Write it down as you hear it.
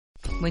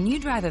When you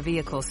drive a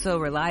vehicle so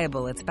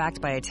reliable it's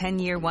backed by a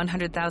 10-year,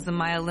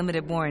 100,000-mile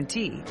limited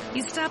warranty,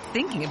 you stop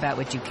thinking about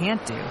what you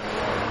can't do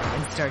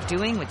and start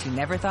doing what you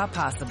never thought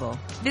possible.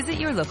 Visit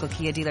your local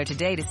Kia dealer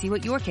today to see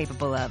what you're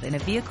capable of in a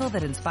vehicle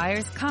that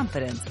inspires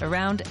confidence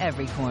around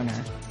every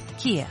corner.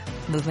 Kia,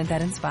 movement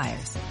that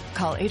inspires.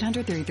 Call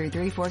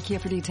 800-333-4KIA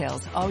for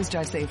details. Always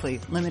drive safely.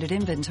 Limited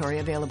inventory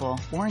available.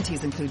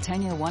 Warranties include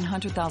 10-year,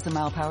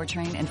 100,000-mile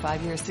powertrain and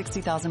 5-year,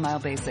 60,000-mile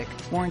basic.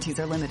 Warranties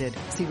are limited.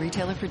 See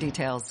retailer for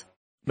details.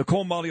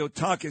 Nicole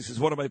Malliotakis is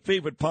one of my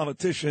favorite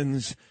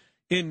politicians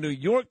in New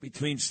York,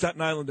 between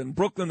Staten Island and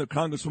Brooklyn. The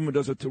Congresswoman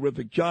does a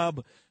terrific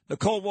job.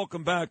 Nicole,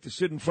 welcome back to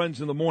Sid and Friends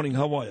in the Morning.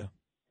 How are you?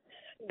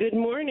 Good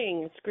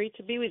morning. It's great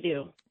to be with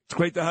you. It's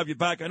great to have you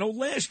back. I know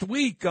last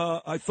week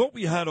I thought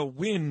we had a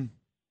win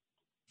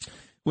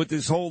with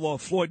this whole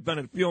Floyd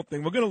Bennett Field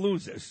thing. We're going to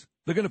lose this.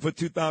 They're going to put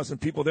 2,000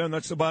 people there, and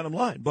that's the bottom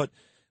line. But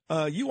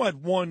you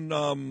had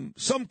won.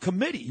 Some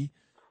committee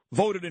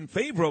voted in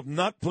favor of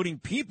not putting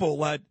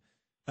people at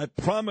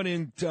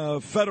prominent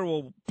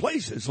federal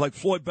places like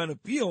Floyd Bennett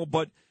Field,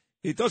 but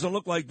it doesn't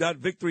look like that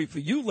victory for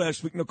you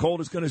last week,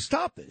 Nicole, is going to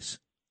stop this.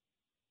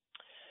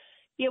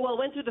 Yeah, well, it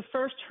went through the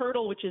first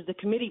hurdle, which is the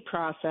committee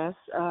process,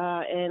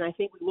 and I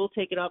think we will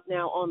take it up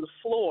now on the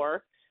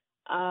floor.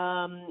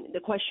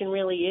 The question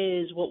really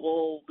is, what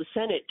will the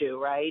Senate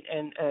do, right?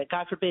 And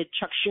God forbid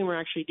Chuck Schumer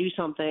actually do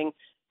something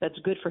that's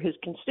good for his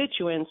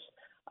constituents.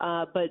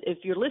 But if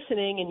you're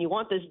listening and you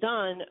want this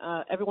done,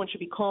 everyone should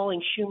be calling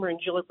Schumer and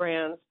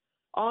Gillibrand's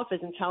office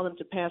and tell them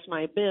to pass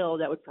my bill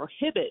that would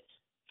prohibit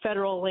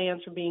federal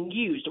lands from being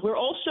used. We're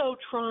also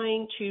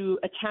trying to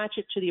attach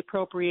it to the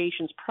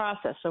appropriations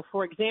process. So,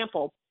 for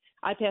example,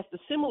 I passed a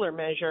similar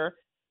measure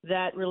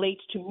that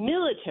relates to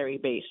military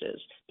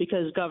bases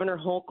because Governor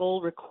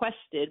Hochul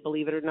requested,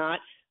 believe it or not,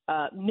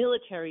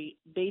 military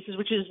bases,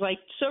 which is like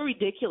so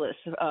ridiculous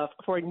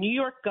for a New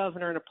York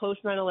governor in a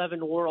post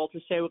 9/11 world to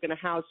say we're going to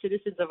house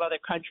citizens of other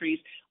countries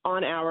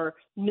on our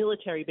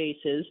military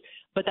bases.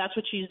 But that's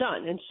what she's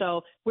done. And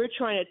so we're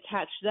trying to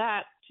attach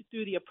that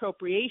through the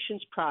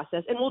appropriations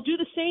process. And we'll do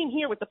the same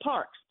here with the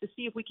parks to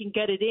see if we can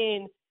get it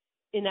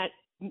in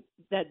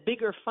that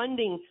bigger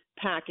funding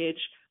package.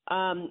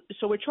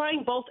 So we're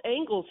trying both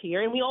angles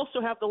here. And we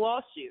also have the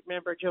lawsuit.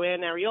 Remember,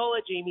 Joanne Ariola,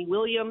 Jamie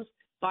Williams,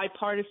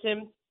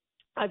 bipartisan.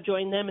 I've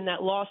joined them in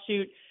that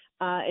lawsuit.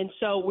 And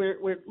so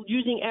we're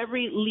using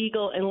every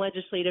legal and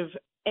legislative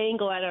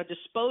angle at our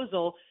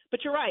disposal.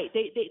 But you're right.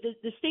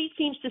 The state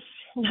seems to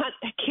not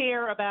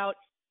care about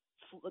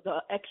the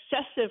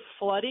excessive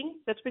flooding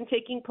that's been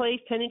taking place,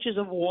 10 inches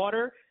of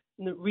water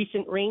in the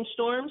recent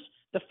rainstorms,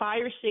 the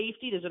fire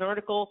safety. There's an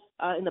article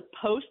in the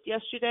Post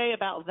yesterday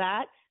about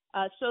that.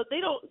 So they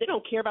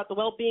don't care about the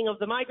well-being of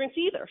the migrants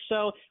either.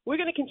 So we're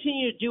going to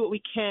continue to do what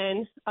we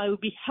can. It would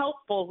be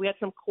helpful if we had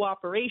some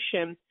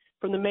cooperation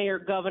from the mayor,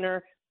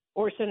 governor,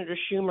 or Senator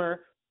Schumer.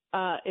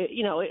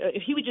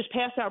 If he would just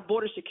pass our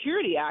Border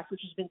Security Act,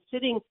 which has been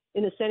sitting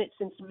in the Senate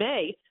since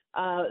May,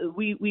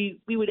 we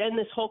would end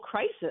this whole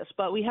crisis.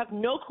 But we have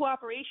no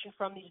cooperation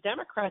from these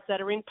Democrats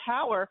that are in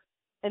power,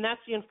 and that's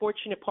the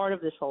unfortunate part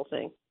of this whole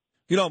thing.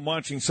 You know, I'm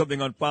watching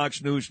something on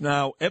Fox News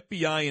now.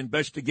 FBI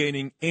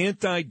investigating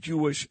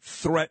anti-Jewish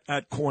threat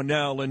at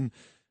Cornell. And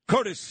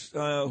Curtis,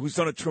 who's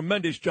done a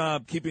tremendous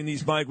job keeping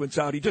these migrants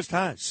out, he just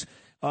has.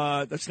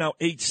 That's now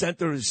 8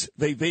 centers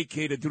they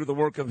vacated due to the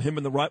work of him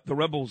and the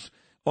rebels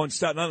on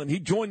Staten Island. He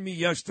joined me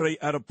yesterday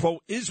at a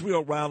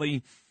pro-Israel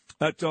rally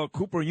at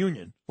Cooper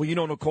Union. Well, you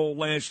know, Nicole,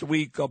 last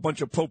week a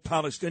bunch of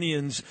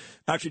pro-Palestinians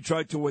actually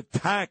tried to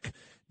attack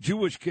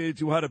Jewish kids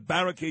who had to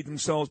barricade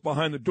themselves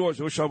behind the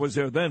doors. I wish I was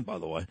there then, by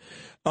the way.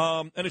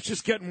 And it's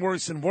just getting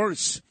worse and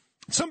worse.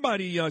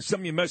 Somebody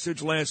sent me a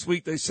message last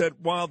week. They said,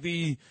 while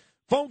the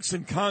folks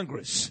in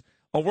Congress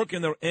are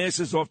working their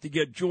asses off to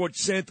get George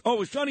Santos,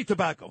 oh, it's Johnny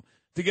Tobacco,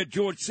 to get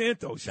George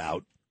Santos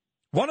out,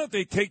 why don't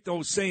they take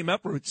those same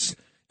efforts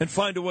and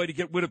find a way to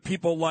get rid of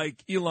people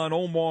like Ilhan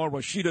Omar,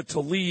 Rashida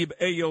Tlaib,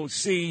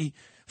 AOC,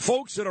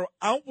 folks that are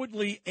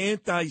outwardly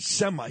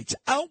anti-Semites,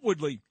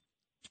 outwardly,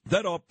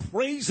 that are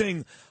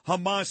praising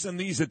Hamas and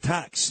these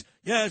attacks.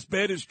 Yeah, as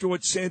bad as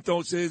George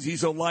Santos is,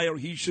 he's a liar,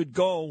 he should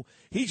go.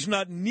 He's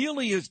not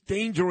nearly as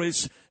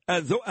dangerous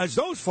as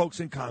those folks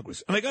in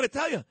Congress. And I got to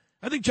tell you,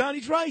 I think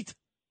Johnny's right.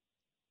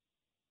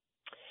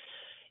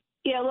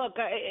 Yeah, look,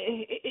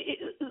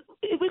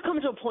 we've come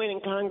to a point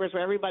in Congress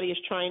where everybody is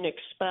trying to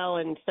expel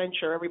and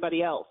censure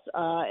everybody else.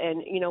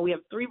 And, you know, we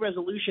have 3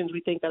 resolutions we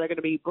think that are going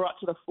to be brought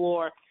to the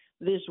floor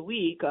this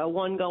week,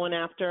 one going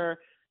after,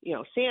 you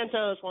know,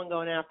 Santos, one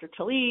going after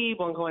Tlaib,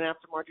 one going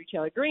after Marjorie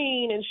Taylor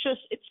Greene. And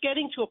it's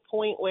getting to a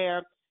point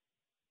where,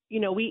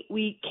 you know,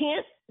 we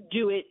can't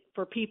do it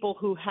for people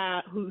who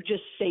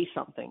just say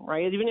something,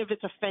 right? Even if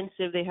it's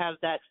offensive, they have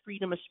that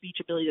freedom of speech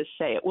ability to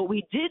say it. What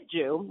we did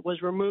do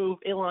was remove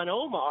Ilhan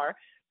Omar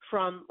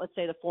from, let's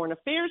say, the Foreign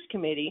Affairs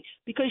Committee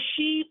because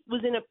she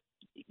was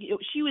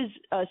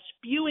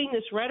spewing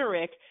this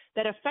rhetoric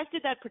that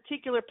affected that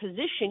particular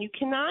position. You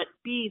cannot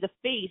be the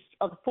face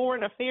of the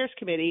Foreign Affairs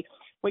Committee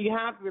where you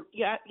have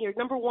your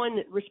number one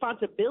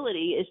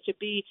responsibility is to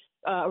be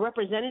a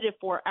representative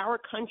for our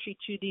country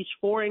to these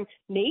foreign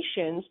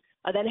nations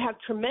that have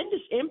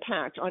tremendous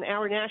impact on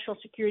our national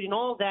security and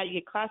all of that. You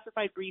get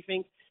classified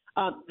briefings.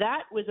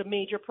 That was a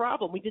major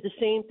problem. We did the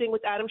same thing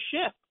with Adam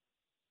Schiff,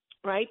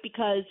 right?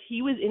 Because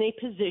he was in a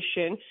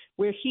position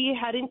where he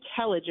had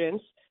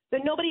intelligence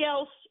that nobody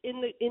else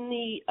in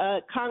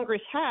the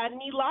Congress had,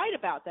 and he lied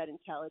about that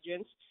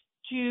intelligence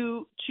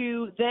to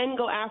then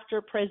go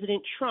after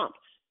President Trump.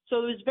 So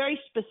it was very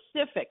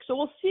specific. So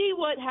we'll see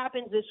what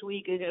happens this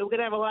week. We're going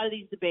to have a lot of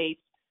these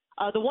debates.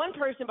 The one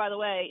person, by the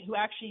way, who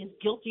actually is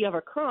guilty of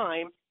a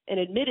crime and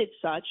admitted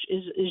such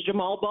is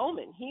Jamal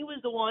Bowman. He was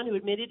the one who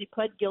admitted he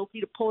pled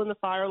guilty to pulling the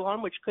fire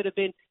alarm, which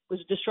was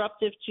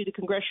disruptive to the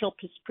congressional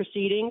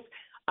proceedings.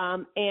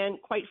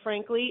 And quite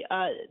frankly,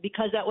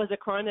 because that was a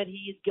crime that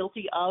he is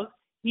guilty of,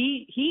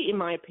 he, in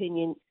my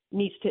opinion,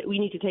 we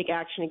need to take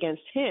action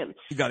against him.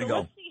 You got to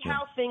go. Let's see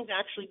how things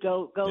actually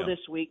go this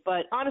week.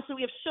 But honestly,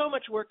 we have so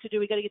much work to do.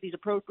 We got to get these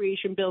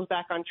appropriation bills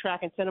back on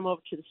track and send them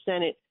over to the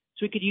Senate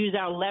so we could use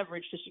our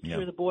leverage to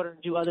secure the border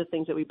and do other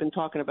things that we've been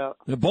talking about.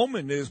 The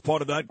Bowman is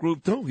part of that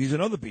group, too. He's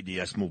another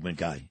BDS movement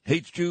guy.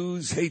 Hates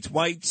Jews, hates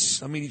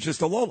whites. I mean, he's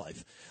just a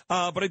lowlife.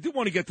 But I do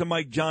want to get to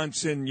Mike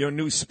Johnson, your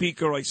new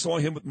speaker. I saw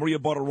him with Maria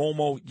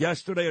Bartiromo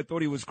yesterday. I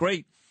thought he was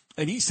great.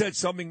 And he said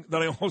something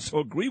that I also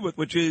agree with,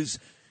 which is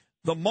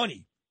the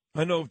money.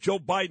 I know if Joe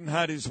Biden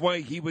had his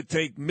way, he would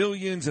take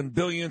millions and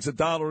billions of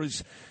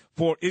dollars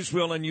for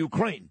Israel and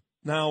Ukraine.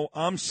 Now,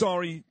 I'm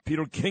sorry,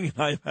 Peter King and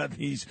I have had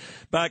these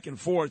back and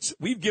forths.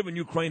 We've given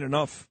Ukraine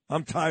enough.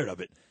 I'm tired of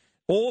it.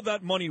 All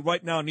that money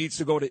right now needs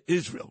to go to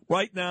Israel.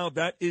 Right now,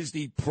 that is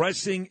the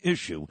pressing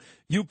issue.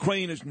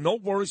 Ukraine is no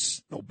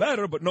worse, no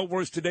better, but no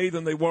worse today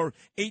than they were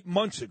 8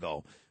 months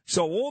ago.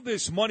 So all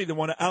this money they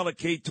want to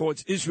allocate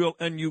towards Israel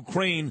and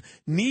Ukraine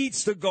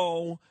needs to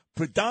go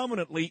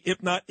predominantly,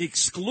 if not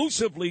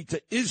exclusively,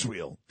 to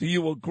Israel. Do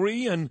you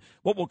agree? And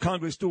what will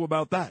Congress do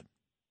about that?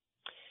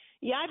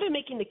 Yeah, I've been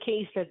making the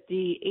case that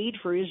the aid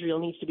for Israel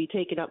needs to be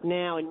taken up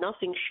now and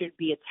nothing should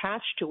be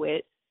attached to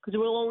it because it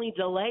will only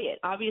delay it.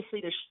 Obviously,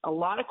 there's a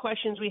lot of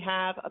questions we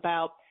have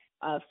about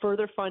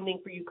further funding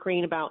for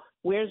Ukraine, about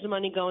where's the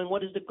money going,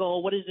 what is the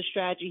goal, what is the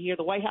strategy here.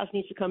 The White House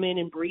needs to come in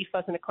and brief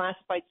us in a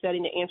classified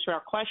setting to answer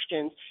our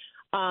questions.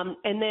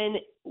 And then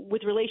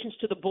with relations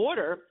to the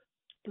border,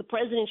 the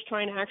president's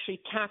trying to actually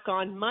tack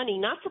on money,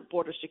 not for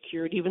border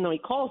security, even though he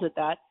calls it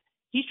that.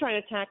 He's trying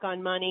to tack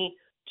on money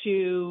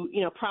to,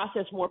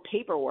 process more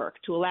paperwork,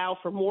 to allow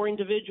for more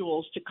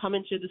individuals to come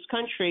into this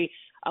country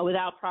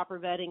without proper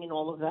vetting and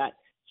all of that.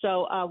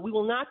 So we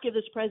will not give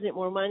this president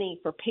more money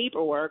for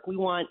paperwork. We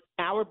want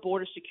our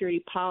border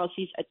security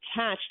policies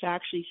attached to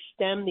actually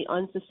stem the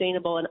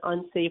unsustainable and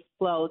unsafe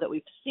flow that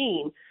we've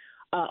seen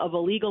of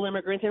illegal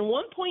immigrants. And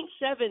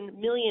 1.7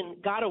 million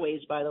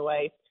gotaways, by the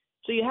way.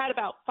 So you had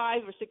about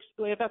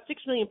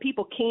 6 million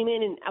people came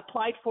in and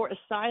applied for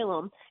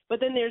asylum, but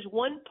then there's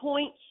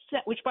 1.7,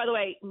 which, by the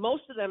way,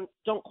 most of them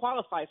don't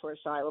qualify for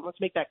asylum.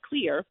 Let's make that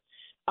clear.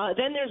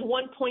 Then there's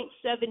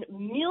 1.7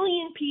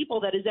 million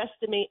people that is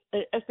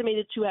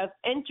estimated to have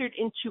entered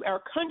into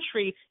our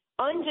country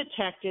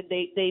undetected.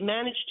 They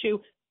managed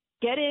to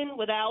get in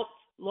without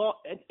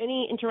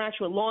any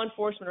interaction with law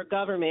enforcement or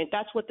government.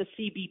 That's what the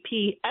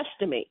CBP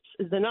estimates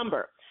is the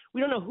number.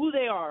 We don't know who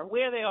they are,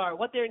 where they are,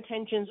 what their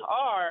intentions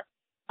are.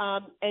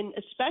 And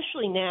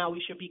especially now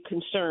we should be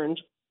concerned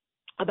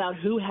about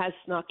who has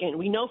snuck in.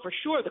 We know for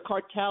sure the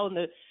cartel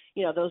and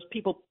those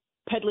people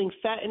peddling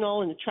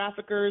fentanyl and the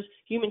traffickers,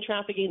 human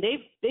trafficking,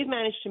 they've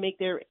managed to make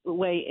their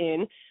way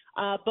in.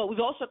 But we've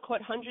also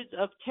caught hundreds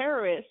of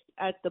terrorists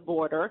at the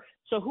border.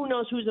 So who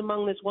knows who's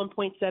among this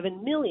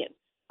 1.7 million.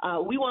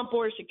 We want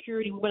border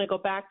security. We want to go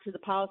back to the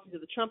policies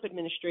of the Trump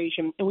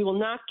administration, and we will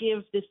not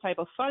give this type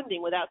of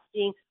funding without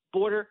seeing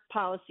border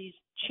policies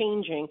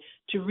changing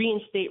to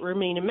reinstate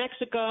Remain in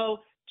Mexico,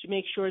 to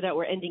make sure that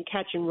we're ending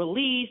catch and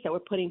release, that we're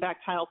putting back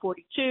Title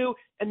 42,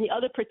 and the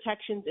other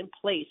protections in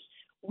place.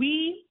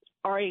 We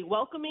are a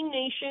welcoming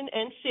nation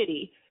and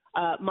city.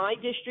 My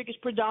district is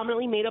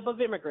predominantly made up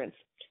of immigrants.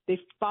 They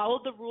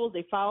followed the rules.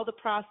 They followed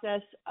the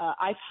process.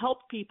 I've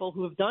helped people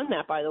who have done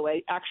that, by the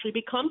way, actually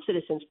become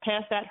citizens,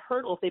 pass that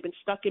hurdle if they've been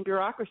stuck in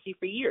bureaucracy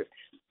for years.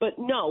 But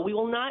no, we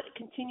will not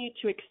continue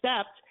to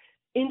accept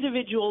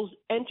individuals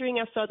entering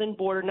our southern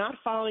border, not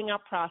following our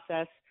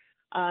process,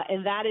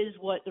 and that is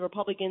what the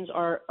Republicans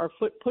are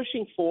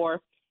pushing for,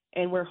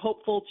 and we're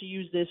hopeful to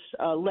use this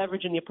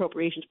leverage in the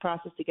appropriations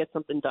process to get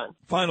something done.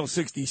 Final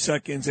 60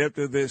 seconds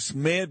after this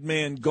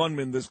madman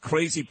gunman, this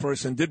crazy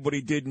person, did what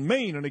he did in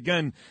Maine, and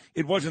again,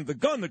 it wasn't the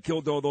gun that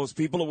killed all those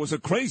people. It was a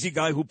crazy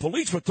guy who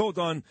police were told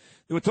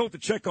to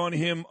check on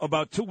him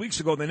about 2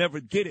 weeks ago. They never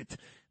did it.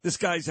 This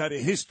guy's had a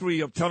history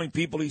of telling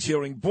people he's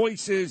hearing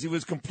voices. He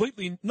was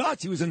completely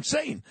nuts. He was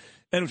insane.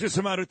 And it was just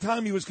a matter of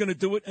time he was going to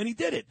do it, and he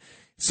did it.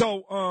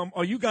 So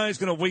are you guys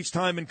going to waste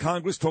time in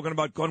Congress talking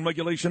about gun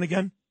regulation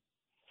again?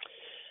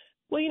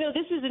 Well,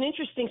 this is an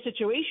interesting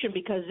situation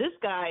because this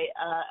guy,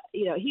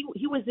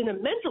 he was in a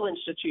mental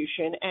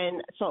institution.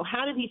 And so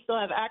how did he still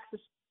have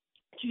access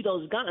to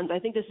those guns. I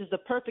think this is the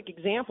perfect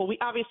example. We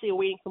obviously are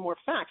waiting for more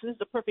facts. This is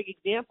the perfect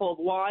example of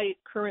why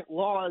current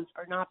laws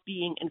are not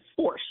being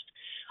enforced.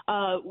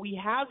 We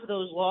have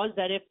those laws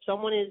that if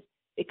someone is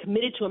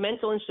committed to a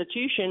mental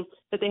institution,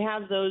 that they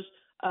have those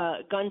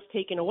guns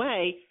taken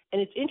away.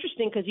 And it's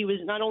interesting because he was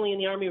not only in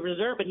the Army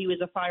Reserve, but he was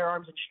a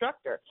firearms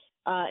instructor.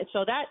 And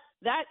so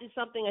that is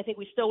something I think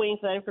we're still waiting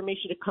for that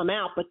information to come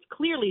out. But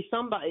clearly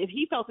if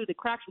he fell through the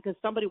cracks because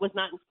somebody was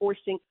not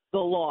enforcing the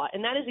law.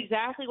 And that is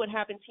exactly what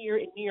happens here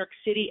in New York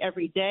City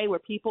every day, where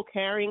people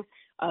carrying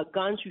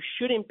guns who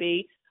shouldn't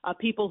be,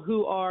 people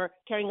who are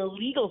carrying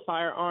illegal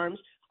firearms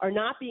are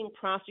not being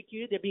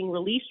prosecuted. They're being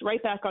released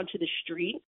right back onto the street.